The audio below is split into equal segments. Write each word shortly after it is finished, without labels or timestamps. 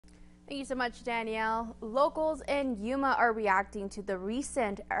Thank you so much, Danielle. Locals in Yuma are reacting to the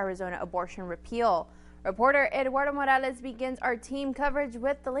recent Arizona abortion repeal. Reporter Eduardo Morales begins our team coverage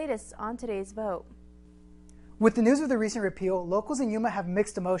with the latest on today's vote. With the news of the recent repeal, locals in Yuma have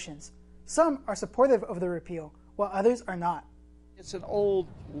mixed emotions. Some are supportive of the repeal, while others are not. It's an old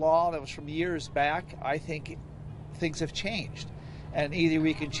law that was from years back. I think things have changed. And either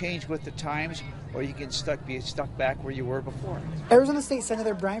we can change with the times, or you can be stuck back where you were before. Arizona State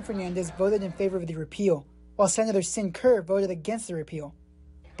Senator Brian Fernandez voted in favor of the repeal, while Senator Sin Kerr voted against the repeal.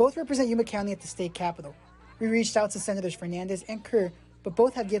 Both represent Yuma County at the state capitol. We reached out to Senators Fernandez and Kerr, but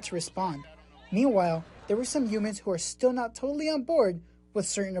both have yet to respond. Meanwhile, there were some humans who are still not totally on board with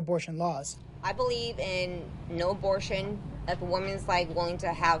certain abortion laws. I believe in no abortion. If a woman's willing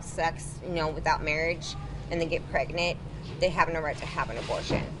to have sex, without marriage, and then get pregnant, they have no right to have an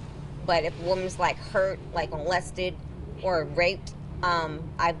abortion. But if a woman's hurt, molested, or raped,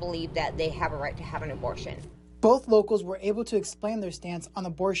 I believe that they have a right to have an abortion. Both locals were able to explain their stance on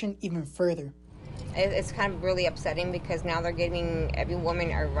abortion even further. It's kind of really upsetting because now they're giving every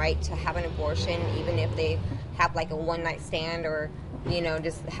woman a right to have an abortion, even if they have a one-night stand or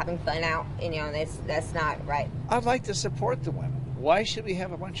just having fun out. That's not right. I'd like to support the women. Why should we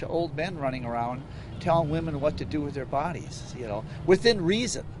have a bunch of old men running around telling women what to do with their bodies, within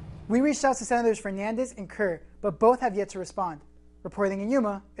reason? We reached out to Senators Fernandez and Kerr, but both have yet to respond. Reporting in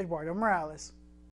Yuma, Eduardo Morales.